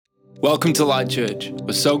Welcome to Light Church.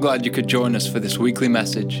 We're so glad you could join us for this weekly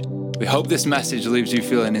message. We hope this message leaves you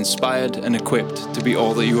feeling inspired and equipped to be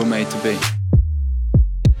all that you were made to be.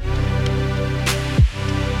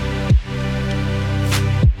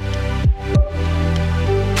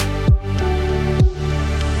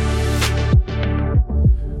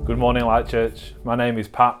 Good morning, Light Church. My name is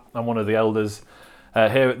Pat. I'm one of the elders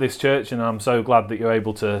here at this church, and I'm so glad that you're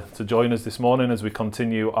able to join us this morning as we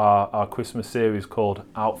continue our Christmas series called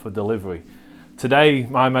Out for Delivery. Today,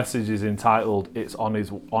 my message is entitled "It's on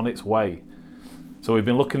its way." So we've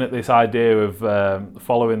been looking at this idea of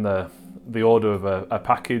following the order of a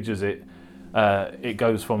package as it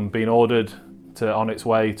goes from being ordered to on its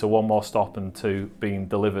way to one more stop and to being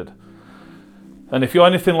delivered. And if you're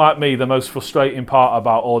anything like me, the most frustrating part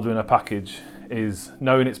about ordering a package is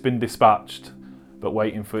knowing it's been dispatched but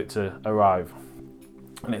waiting for it to arrive.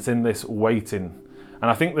 And it's in this waiting.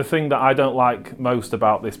 And I think the thing that I don't like most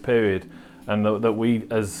about this period, and that we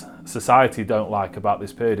as society don't like about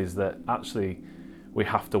this period, is that actually we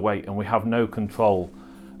have to wait and we have no control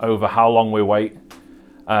over how long we wait,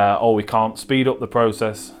 or we can't speed up the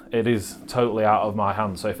process. It is totally out of my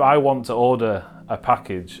hands. So if I want to order a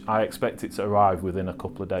package, I expect it to arrive within a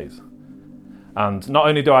couple of days. And not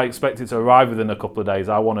only do I expect it to arrive within a couple of days,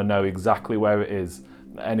 I want to know exactly where it is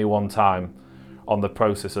at any one time on the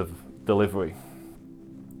process of delivery.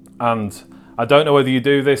 And I don't know whether you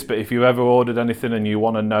do this, but if you ever ordered anything and you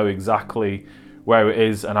want to know exactly where it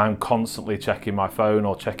is, and I'm constantly checking my phone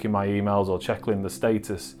or checking my emails or checking the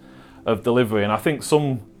status of delivery. And I think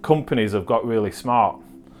some companies have got really smart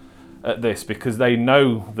at this because they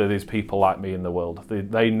know that there's people like me in the world.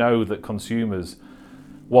 They know that consumers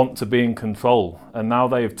want to be in control, and now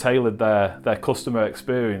they've tailored their customer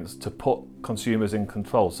experience to put consumers in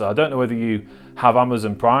control. So I don't know whether you have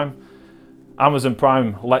Amazon Prime. Amazon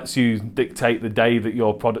Prime lets you dictate the day that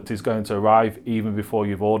your product is going to arrive even before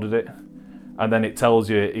you've ordered it, and then it tells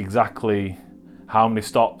you exactly how many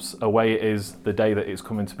stops away it is the day that it's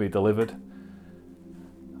coming to be delivered.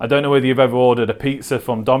 I don't know whether you've ever ordered a pizza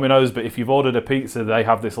from Domino's, but if you've ordered a pizza, they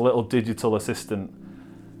have this little digital assistant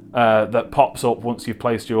that pops up once you've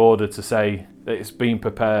placed your order to say that it's been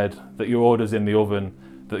prepared, that your order's in the oven,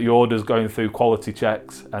 that your order's going through quality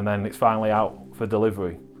checks, and then it's finally out for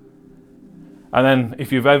delivery. And then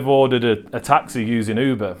if you've ever ordered a taxi using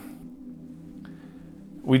Uber,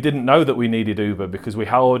 we didn't know that we needed Uber because we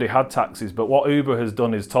already had taxis, but what Uber has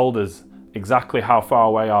done is told us exactly how far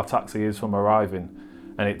away our taxi is from arriving,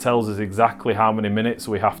 and it tells us exactly how many minutes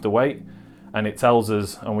we have to wait, and it tells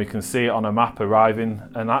us, and we can see it on a map arriving,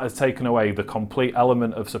 and that has taken away the complete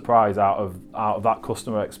element of surprise out of that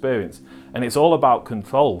customer experience. And it's all about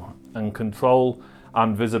control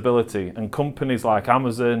and visibility, and companies like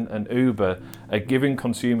Amazon and Uber are giving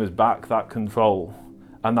consumers back that control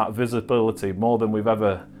and that visibility more than we've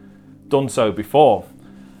ever done so before.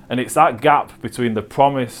 And it's that gap between the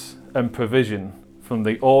promise and provision from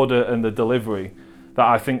the order and the delivery that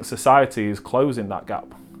I think society is closing that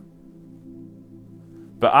gap.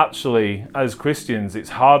 But actually, as Christians,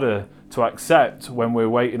 it's harder to accept when we're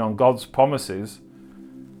waiting on God's promises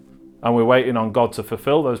and we're waiting on God to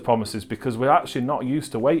fulfill those promises because we're actually not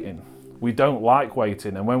used to waiting. We don't like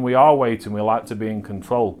waiting, and when we are waiting, we like to be in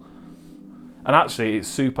control. And actually, it's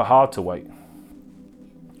super hard to wait.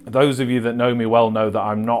 Those of you that know me well know that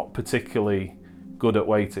I'm not particularly good at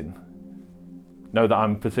waiting. Know that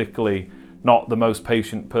I'm particularly not the most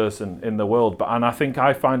patient person in the world, and I think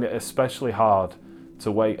I find it especially hard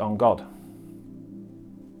to wait on God.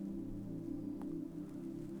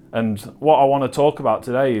 And what I want to talk about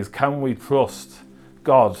today is, can we trust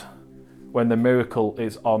God when the miracle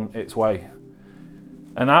is on its way?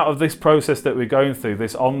 And out of this process that we're going through,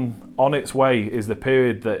 this on its way is the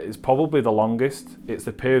period that is probably the longest. It's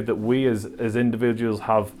the period that we as individuals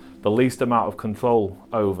have the least amount of control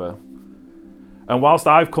over. And whilst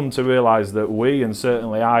I've come to realise that we, and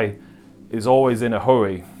certainly I, is always in a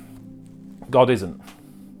hurry, God isn't.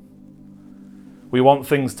 We want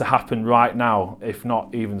things to happen right now, if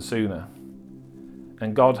not even sooner.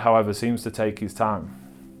 And God, however, seems to take his time.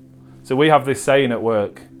 So we have this saying at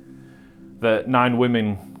work that 9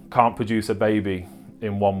 women can't produce a baby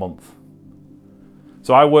in 1 month.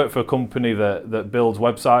 So I work for a company that builds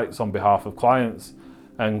websites on behalf of clients,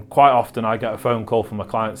 and quite often I get a phone call from a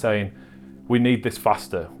client saying, "We need this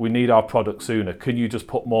faster, we need our product sooner, can you just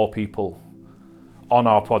put more people on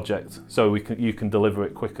our project so you can deliver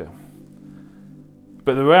it quicker?"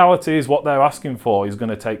 But the reality is what they're asking for is going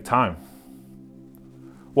to take time.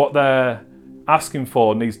 What they're asking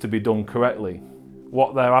for needs to be done correctly.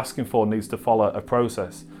 What they're asking for needs to follow a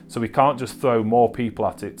process. So we can't just throw more people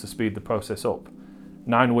at it to speed the process up.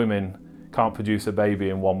 9 women can't produce a baby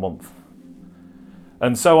in 1 month.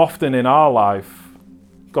 And so often in our life,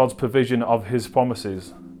 God's provision of his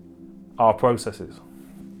promises are processes.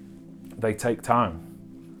 They take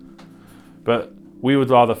time. But we would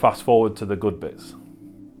rather fast forward to the good bits.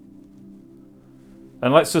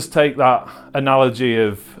 And let's just take that analogy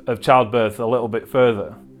of childbirth a little bit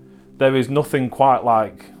further. There is nothing quite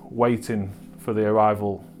like waiting for the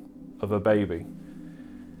arrival of a baby.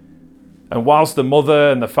 And whilst the mother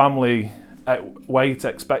and the family wait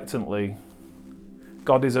expectantly,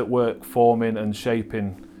 God is at work forming and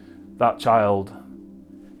shaping that child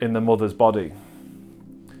in the mother's body.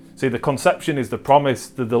 See, the conception is the promise,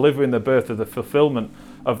 the delivery and the birth of the fulfillment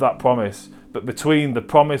of that promise. But between the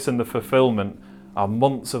promise and the fulfillment are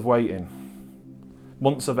months of waiting,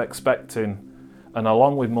 months of expecting, and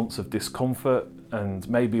along with months of discomfort and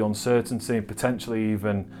maybe uncertainty and potentially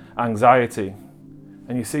even anxiety.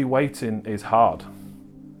 And you see, waiting is hard.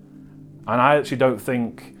 And I actually don't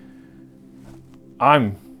think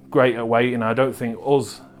I'm great at waiting. I don't think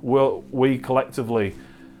we collectively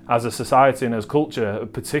as a society and as culture are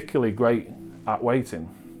particularly great at waiting.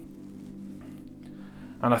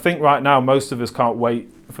 And I think right now most of us can't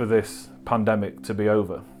wait for this pandemic to be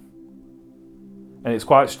over. And it's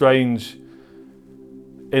quite strange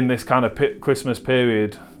in this kind of Christmas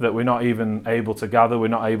period that we're not even able to gather, we're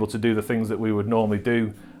not able to do the things that we would normally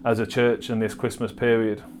do as a church in this Christmas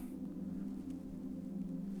period.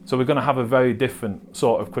 So we're going to have a very different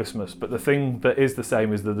sort of Christmas, but the thing that is the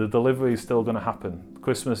same is that the delivery is still going to happen.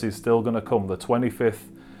 Christmas is still going to come. The 25th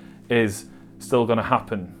is still going to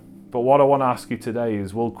happen. But what I want to ask you today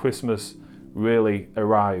is, will Christmas really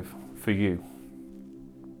arrive for you?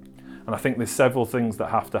 And I think there's several things that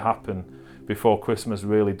have to happen before Christmas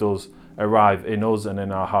really does arrive in us and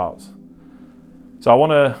in our hearts. So I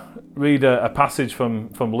want to read a passage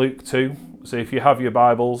from Luke 2. So if you have your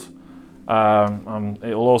Bibles,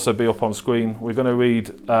 it'll also be up on screen. We're going to read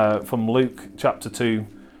from Luke chapter 2,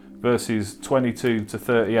 verses 22 to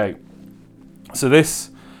 38. So this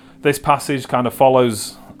passage kind of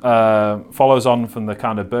follows on from the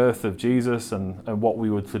kind of birth of Jesus and what we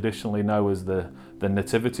would traditionally know as the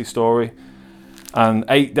nativity story. And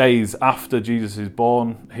 8 days after Jesus is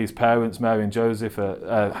born, his parents, Mary and Joseph,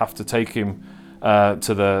 have to take him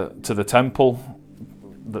to the temple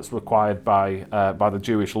that's required by the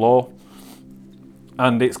Jewish law.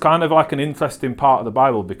 And it's kind of like an interesting part of the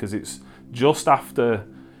Bible because it's just after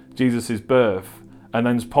Jesus' birth, and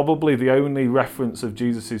then it's probably the only reference of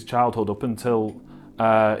Jesus' childhood up until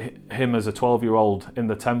him as a 12-year-old in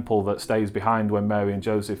the temple that stays behind when Mary and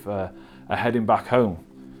Joseph are heading back home.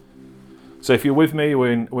 So if you're with me,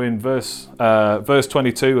 we're in verse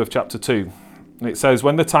 22 of chapter 2. And it says,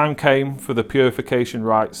 "When the time came for the purification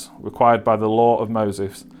rites required by the law of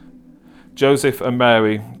Moses, Joseph and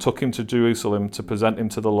Mary took him to Jerusalem to present him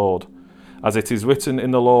to the Lord. As it is written in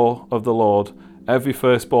the law of the Lord, every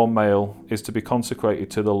firstborn male is to be consecrated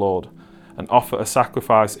to the Lord and offer a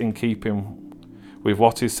sacrifice in keeping with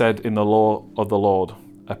what is said in the law of the Lord,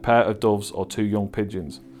 a pair of doves or 2 young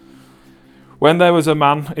pigeons. When there was a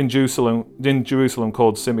man in Jerusalem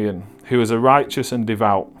called Simeon, who was a righteous and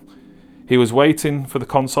devout. He was waiting for the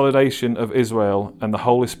consolidation of Israel, and the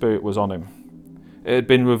Holy Spirit was on him. It had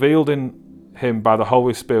been revealed in him by the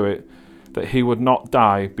Holy Spirit that he would not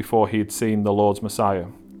die before he had seen the Lord's Messiah.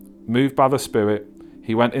 Moved by the Spirit,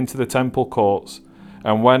 he went into the temple courts,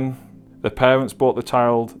 and when the parents brought the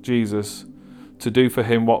child Jesus to do for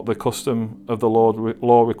him what the custom of the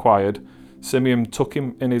law required, Simeon took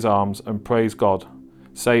him in his arms and praised God,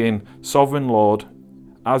 saying, "Sovereign Lord,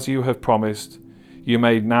 as you have promised, you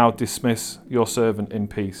may now dismiss your servant in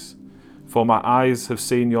peace. For my eyes have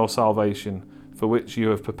seen your salvation, for which you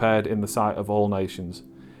have prepared in the sight of all nations,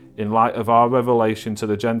 in light of our revelation to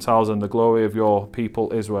the Gentiles and the glory of your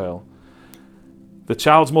people Israel." The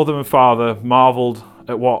child's mother and father marveled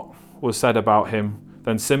at what was said about him.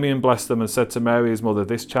 Then Simeon blessed them and said to Mary his mother,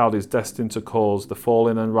 "This child is destined to cause the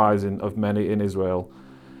falling and rising of many in Israel,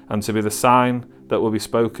 and to be the sign that will be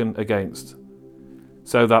spoken against,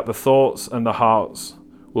 so that the thoughts and the hearts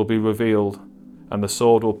will be revealed, and the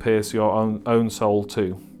sword will pierce your own soul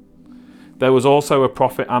too." There was also a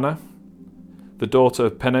prophet Anna, the daughter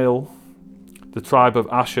of Peniel, the tribe of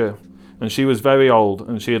Asher, and she was very old,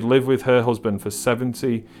 and she had lived with her husband for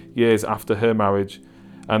 70 years after her marriage,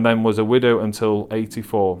 and then was a widow until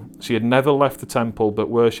 84. She had never left the temple, but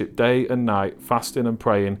worshipped day and night, fasting and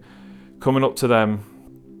praying. Coming up to them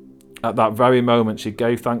at that very moment, she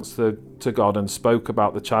gave thanks to God and spoke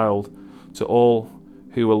about the child to all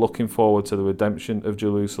who were looking forward to the redemption of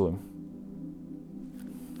Jerusalem.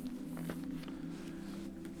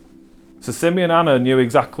 So Simeon and Anna knew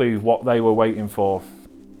exactly what they were waiting for,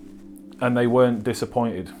 and they weren't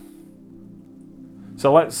disappointed.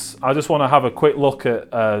 So I just want to have a quick look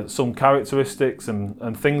at some characteristics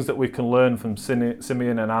and things that we can learn from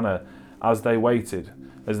Simeon and Anna as they waited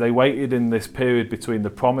in this period between the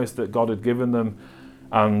promise that God had given them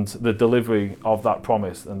and the delivery of that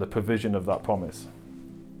promise and the provision of that promise.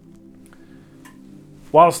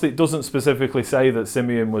 Whilst it doesn't specifically say that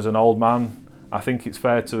Simeon was an old man, I think it's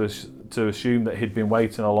fair to assume that he'd been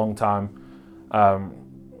waiting a long time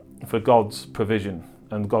for God's provision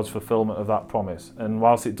and God's fulfillment of that promise. And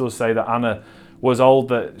whilst it does say that Anna was old,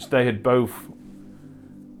 that they had both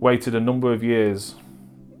waited a number of years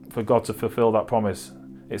for God to fulfill that promise,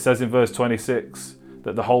 it says in verse 26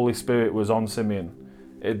 that the Holy Spirit was on Simeon.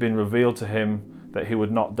 It had been revealed to him that he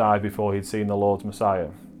would not die before he'd seen the Lord's Messiah.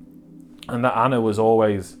 And that Anna was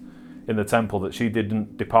always in the temple, that she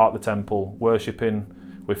didn't depart the temple, worshipping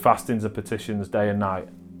with fastings and petitions day and night,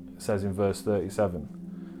 it says in verse 37.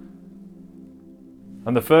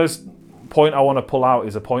 And the first point I want to pull out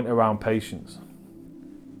is a point around patience.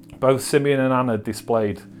 Both Simeon and Anna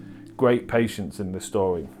displayed great patience in this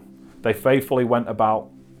story. They faithfully went about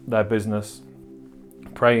their business,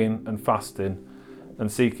 praying and fasting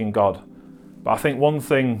and seeking God. But I think one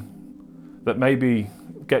thing that maybe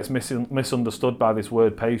gets misunderstood by this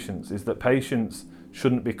word patience is that patience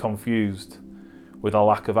shouldn't be confused with a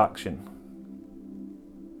lack of action.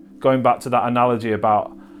 Going back to that analogy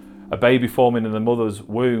about a baby forming in the mother's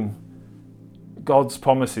womb, God's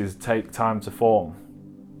promises take time to form.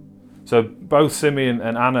 So both Simeon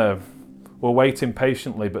and Anna were waiting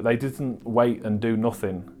patiently, but they didn't wait and do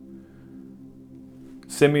nothing.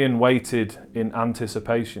 Simeon waited in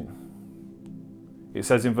anticipation. It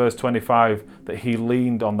says in verse 25 that he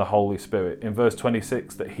leaned on the Holy Spirit. In verse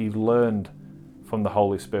 26 that he learned from the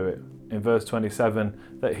Holy Spirit. In verse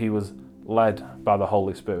 27 that he was led by the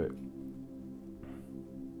Holy Spirit.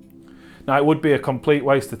 Now it would be a complete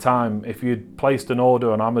waste of time if you'd placed an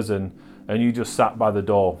order on Amazon and you just sat by the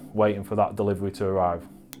door waiting for that delivery to arrive.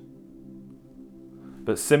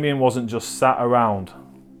 But Simeon wasn't just sat around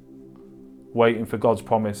waiting for God's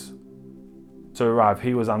promise to arrive.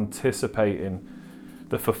 He was anticipating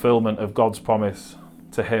the fulfillment of God's promise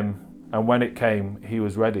to him, and when it came, he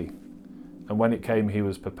was ready, and when it came, he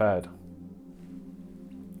was prepared.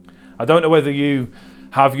 I don't know whether you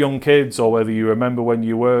have young kids or whether you remember when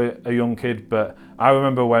you were a young kid, but I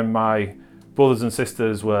remember when my brothers and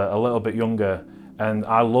sisters were a little bit younger, and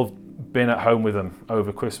I loved being at home with them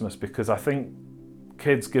over Christmas because I think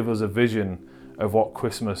kids give us a vision of what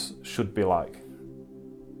Christmas should be like.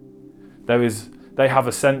 They have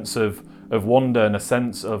a sense of wonder and a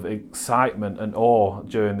sense of excitement and awe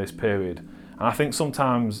during this period. And I think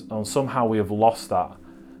sometimes and somehow we have lost that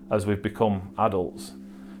as we've become adults.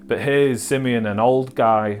 But here's Simeon, an old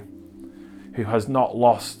guy who has not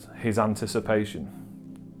lost his anticipation.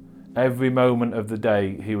 Every moment of the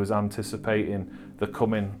day he was anticipating the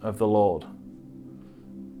coming of the Lord.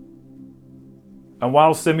 And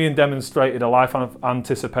while Simeon demonstrated a life of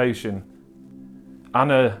anticipation,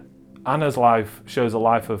 Anna's life shows a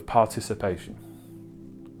life of participation.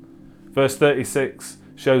 Verse 36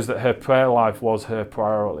 shows that her prayer life was her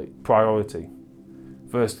priority.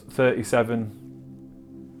 Verse 37,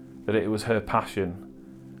 that it was her passion.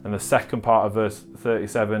 And the second part of verse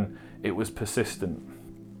 37, it was persistent.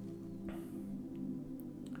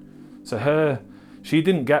 So she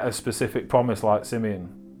didn't get a specific promise like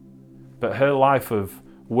Simeon, but her life of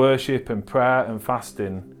worship and prayer and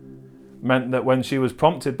fasting meant that when she was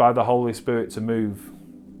prompted by the Holy Spirit to move,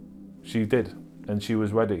 she did, and she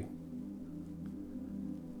was ready.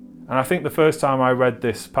 And I think the first time I read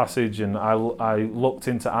this passage and I looked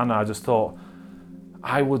into Anna, I just thought,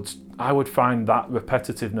 I would find that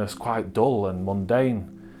repetitiveness quite dull and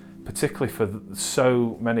mundane, particularly for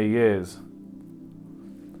so many years.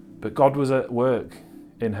 But God was at work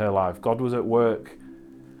in her life. God was at work,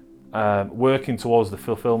 working towards the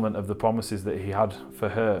fulfillment of the promises that he had for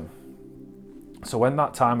her. So when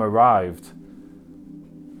that time arrived,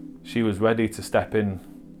 she was ready to step in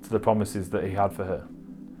to the promises that he had for her.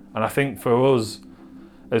 And I think for us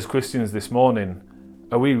as Christians this morning,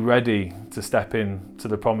 are we ready to step in to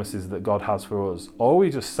the promises that God has for us? Or are we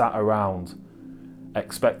just sat around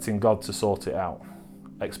expecting God to sort it out,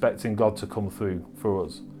 expecting God to come through for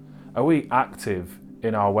us? Are we active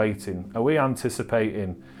in our waiting? Are we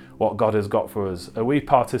anticipating what God has got for us? Are we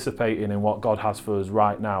participating in what God has for us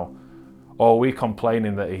right now? Or are we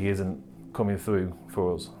complaining that he isn't coming through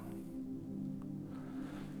for us?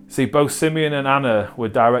 See, both Simeon and Anna were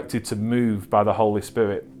directed to move by the Holy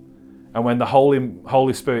Spirit. And when the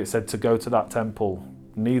Holy Spirit said to go to that temple,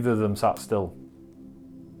 neither of them sat still.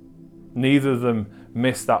 Neither of them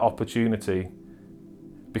missed that opportunity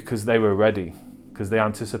because they were ready, because they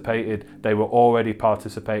anticipated, they were already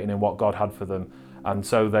participating in what God had for them. And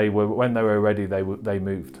so when they were ready, they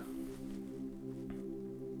moved.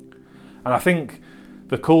 And I think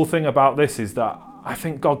the cool thing about this is that I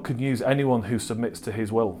think God could use anyone who submits to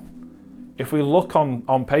his will. If we look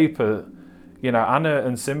on paper, Anna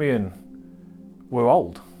and Simeon were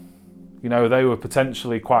old. They were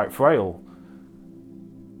potentially quite frail.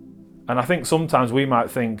 And I think sometimes we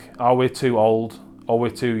might think, oh, we're too old, or we're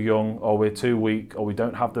too young, or we're too weak, or we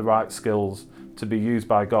don't have the right skills to be used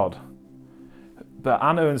by God. But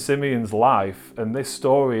Anna and Simeon's life and this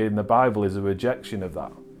story in the Bible is a rejection of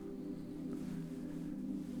that.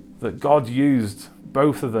 That God used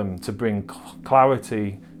both of them to bring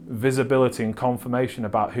clarity, visibility and confirmation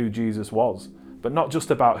about who Jesus was. But not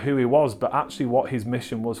just about who he was, but actually what his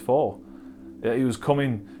mission was for. That he was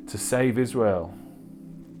coming to save Israel.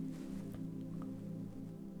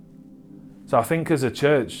 So I think as a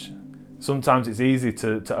church, sometimes it's easy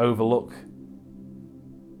to overlook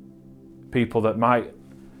people that might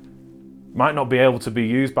not be able to be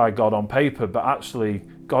used by God on paper, but actually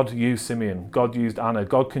God used Simeon, God used Anna,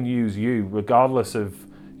 God can use you regardless of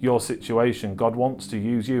your situation. God wants to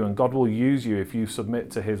use you, and God will use you if you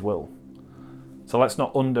submit to his will. So let's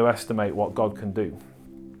not underestimate what God can do.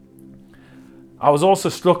 I was also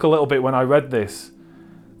struck a little bit when I read this,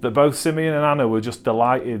 that both Simeon and Anna were just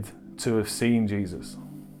delighted to have seen Jesus.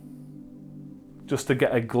 Just to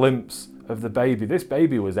get a glimpse of the baby. This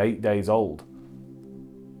baby was 8 days old.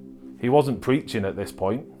 He wasn't preaching at this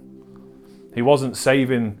point. He wasn't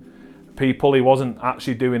saving people. He wasn't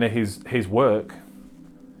actually doing his work.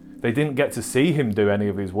 They didn't get to see him do any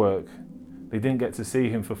of his work. They didn't get to see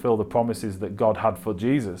him fulfill the promises that God had for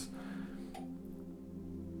Jesus.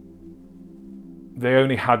 They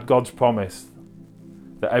only had God's promise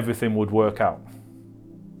that everything would work out.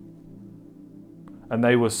 And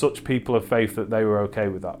they were such people of faith that they were okay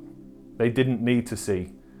with that. They didn't need to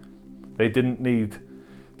see. They didn't need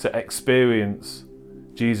to experience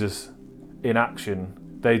Jesus in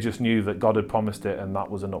action. They just knew that God had promised it, and that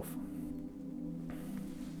was enough.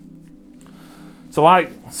 So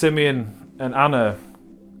like Simeon and Anna,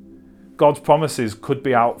 God's promises could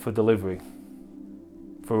be out for delivery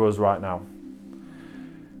for us right now.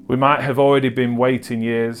 We might have already been waiting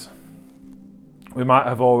years. We might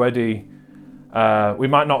not already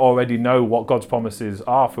know what God's promises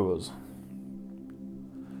are for us.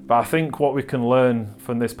 But I think what we can learn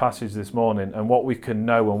from this passage this morning, and what we can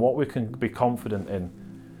know and what we can be confident in,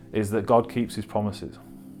 is that God keeps his promises.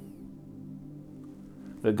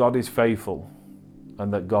 That God is faithful,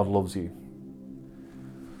 and that God loves you.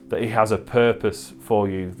 That he has a purpose for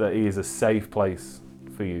you, that he is a safe place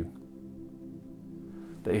for you.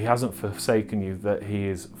 That he hasn't forsaken you, that he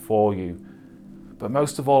is for you. But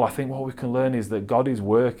most of all, I think what we can learn is that God is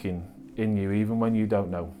working in you even when you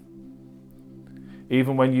don't know.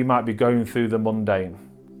 Even when you might be going through the mundane.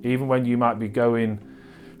 Even when you might be going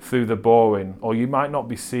through the boring. Or you might not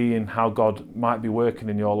be seeing how God might be working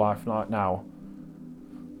in your life right now.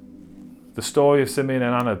 The story of Simeon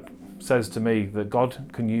and Anna says to me that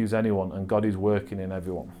God can use anyone, and God is working in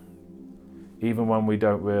everyone. Even when we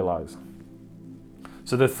don't realise.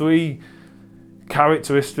 So the three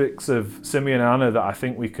characteristics of Simeon and Anna that I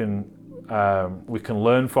think we can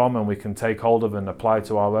learn from and we can take hold of and apply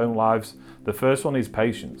to our own lives. The first one is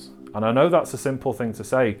patience. And I know that's a simple thing to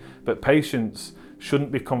say, but patience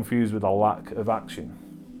shouldn't be confused with a lack of action.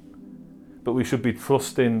 But we should be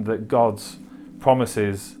trusting that God's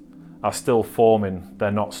promises are still forming, they're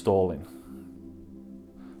not stalling.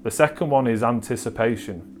 The second one is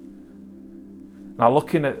anticipation. Now,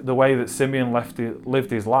 looking at the way that Simeon lived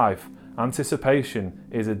his life, anticipation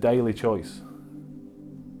is a daily choice.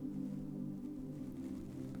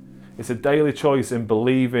 It's a daily choice in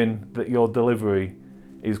believing that your delivery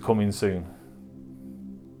is coming soon.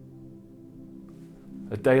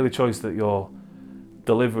 A daily choice that your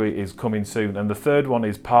delivery is coming soon. And the third one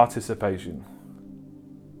is participation.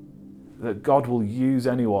 That God will use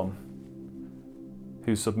anyone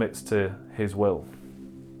who submits to his will.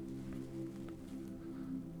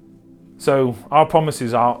 So our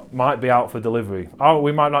promises might be out for delivery.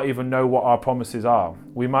 We might not even know what our promises are.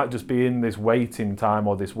 We might just be in this waiting time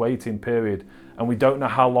or this waiting period, and we don't know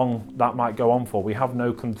how long that might go on for. We have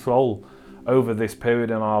no control over this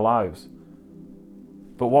period in our lives.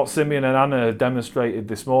 But what Simeon and Anna demonstrated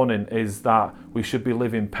this morning is that we should be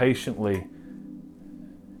living patiently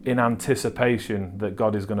in anticipation that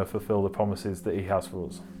God is going to fulfill the promises that he has for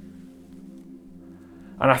us.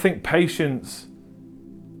 And I think patience,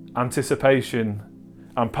 anticipation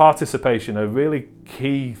and participation are really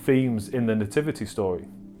key themes in the nativity story.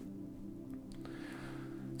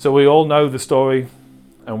 So we all know the story,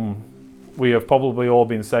 and we have probably all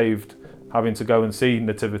been saved having to go and see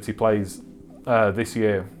nativity plays this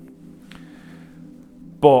year.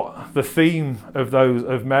 But the theme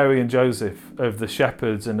of Mary and Joseph, of the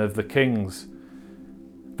shepherds and of the kings,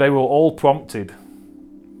 they were all prompted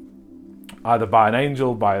either by an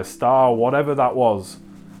angel, by a star, whatever that was.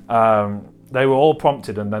 They were all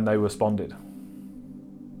prompted and then they responded.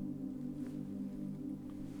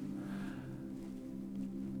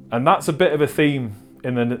 And that's a bit of a theme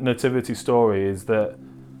in the nativity story, is that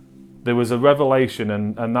there was a revelation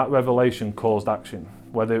and that revelation caused action.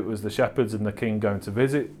 Whether it was the shepherds and the king going to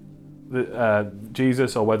visit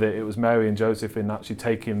Jesus, or whether it was Mary and Joseph in actually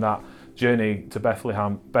taking that journey to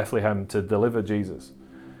Bethlehem to deliver Jesus.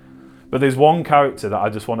 But there's one character that I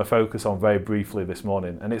just want to focus on very briefly this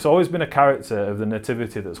morning, and it's always been a character of the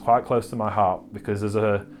nativity that's quite close to my heart, because as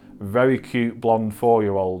a very cute blonde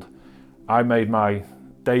 4-year-old, I made my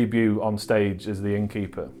debut on stage as the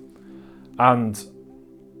innkeeper. And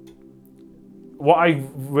what I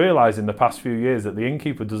realised in the past few years, that the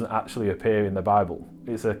innkeeper doesn't actually appear in the Bible.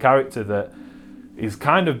 It's a character that is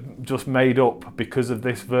kind of just made up because of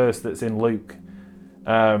this verse that's in Luke.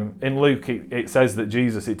 In Luke, it says that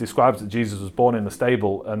it describes that Jesus was born in the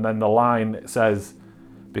stable, and then the line says,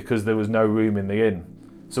 because there was no room in the inn.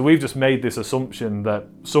 So we've just made this assumption that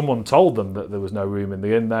someone told them that there was no room in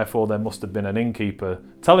the inn, therefore there must have been an innkeeper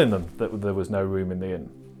telling them that there was no room in the inn.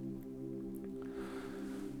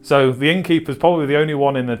 So the innkeeper is probably the only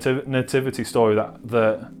one in the nativity story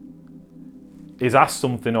that is asked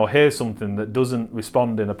something or hears something that doesn't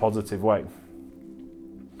respond in a positive way.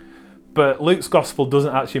 But Luke's gospel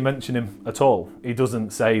doesn't actually mention him at all. He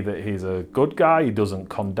doesn't say that he's a good guy. He doesn't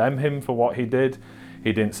condemn him for what he did.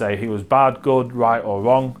 He didn't say he was bad, good, right or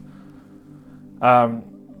wrong.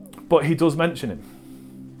 But he does mention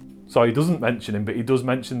him. So he doesn't mention him, but he does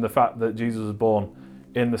mention the fact that Jesus was born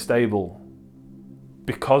in the stable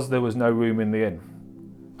because there was no room in the inn.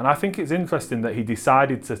 And I think it's interesting that he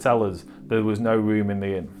decided to tell us there was no room in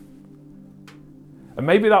the inn. And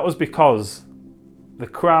maybe that was because the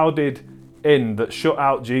crowded inn that shut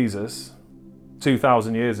out Jesus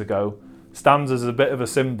 2,000 years ago stands as a bit of a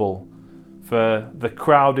symbol for the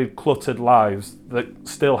crowded, cluttered lives that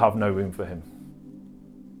still have no room for him.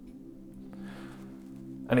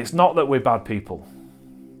 And it's not that we're bad people.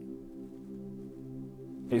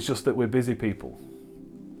 It's just that we're busy people.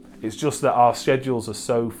 It's just that our schedules are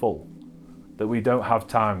so full that we don't have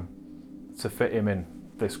time to fit him in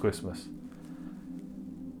this Christmas.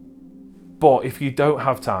 But if you don't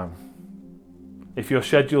have time, if your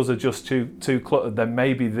schedules are just too cluttered, then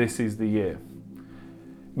maybe this is the year.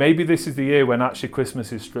 Maybe this is the year when actually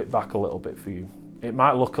Christmas is stripped back a little bit for you. It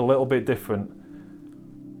might look a little bit different.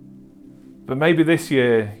 But maybe this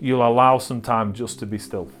year you'll allow some time just to be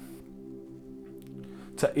still.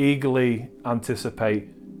 To eagerly anticipate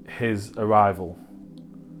his arrival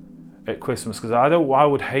at Christmas. Because I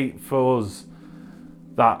would hate for us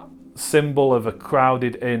that symbol of a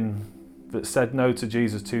crowded inn that said no to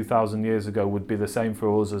Jesus 2,000 years ago would be the same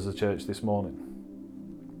for us as a church this morning.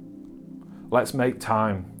 Let's make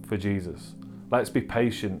time for Jesus. Let's be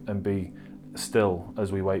patient and be still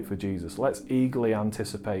as we wait for Jesus. Let's eagerly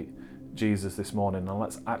anticipate Jesus this morning, and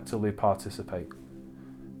let's actively participate.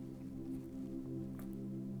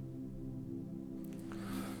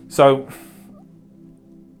 So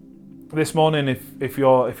this morning, if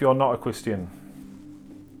you're not a Christian,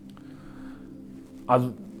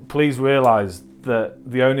 please realise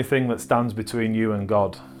that the only thing that stands between you and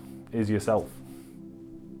God is yourself.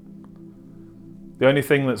 The only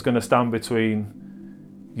thing that's going to stand between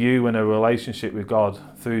you and a relationship with God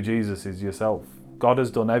through Jesus is yourself. God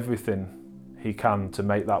has done everything he can to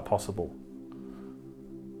make that possible.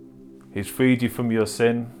 He's freed you from your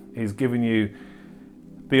sin. He's given you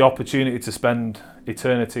the opportunity to spend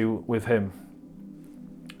eternity with him.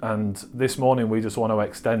 And this morning we just want to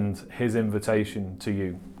extend his invitation to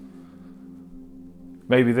you.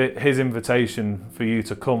 Maybe his invitation for you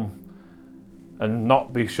to come and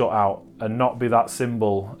not be shut out and not be that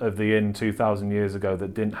symbol of the inn 2,000 years ago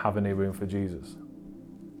that didn't have any room for Jesus.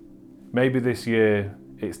 Maybe this year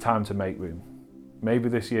it's time to make room. Maybe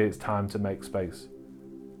this year it's time to make space.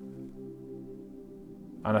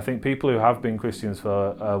 And I think people who have been Christians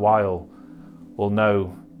for a while will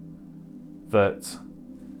know that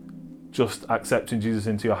just accepting Jesus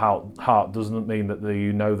into your heart doesn't mean that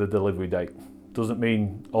you know the delivery date. Doesn't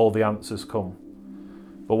mean all the answers come.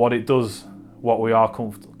 But what we are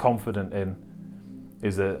confident in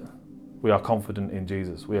is that we are confident in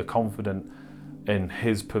Jesus. We are confident in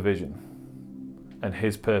His provision and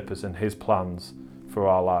His purpose and His plans for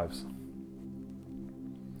our lives.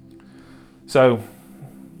 So,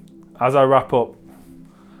 as I wrap up,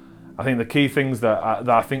 I think the key things that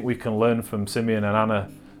I think we can learn from Simeon and Anna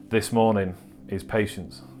this morning is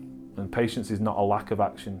patience. And patience is not a lack of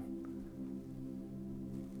action.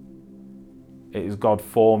 It is God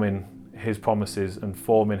forming His promises and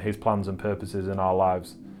forming His plans and purposes in our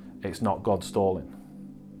lives. It's not God stalling.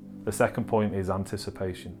 The second point is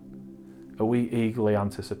anticipation. Are we eagerly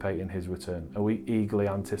anticipating His return? Are we eagerly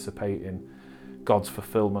anticipating God's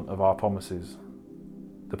fulfillment of our promises,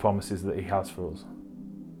 the promises that He has for us?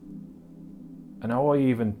 And are we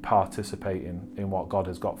even participating in what God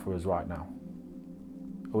has got for us right now?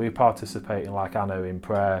 Are we participating like Anna in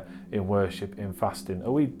prayer, in worship, in fasting?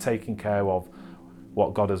 Are we taking care of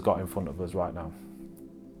what God has got in front of us right now?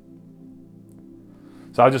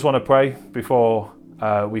 So I just want to pray before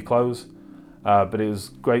we close, but it was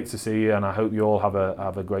great to see you, and I hope you all have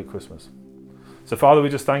a great Christmas. So Father, we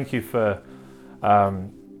just thank you for,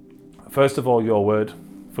 first of all, your word,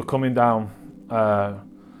 for coming down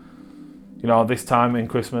this time in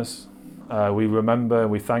Christmas. We remember,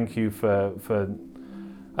 we thank you for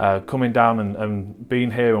coming down and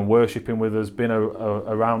being here and worshipping with us, being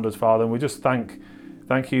around us, Father. And we just thank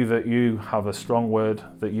you that you have a strong word,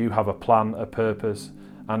 that you have a plan, a purpose,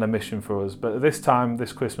 and a mission for us. But at this time,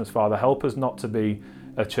 this Christmas, Father, help us not to be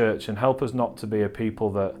a church, and help us not to be a people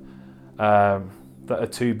that are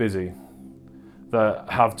too busy, that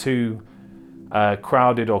have too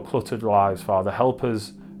crowded or cluttered lives, Father. Help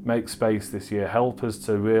us make space this year. Help us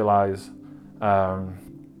to realise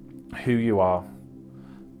who you are.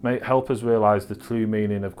 Help us realise the true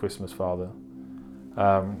meaning of Christmas, Father.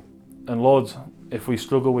 And Lord, if we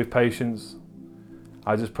struggle with patience,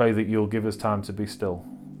 I just pray that you'll give us time to be still.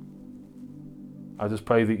 I just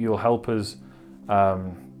pray that you'll help us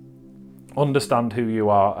understand who you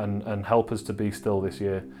are and help us to be still this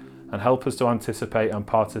year, and help us to anticipate and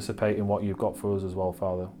participate in what you've got for us as well,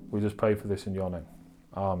 Father. We just pray for this in your name.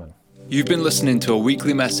 Amen. You've been listening to a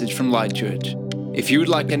weekly message from Light Church. If you would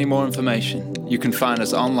like any more information, you can find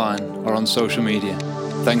us online or on social media.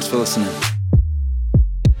 Thanks for listening.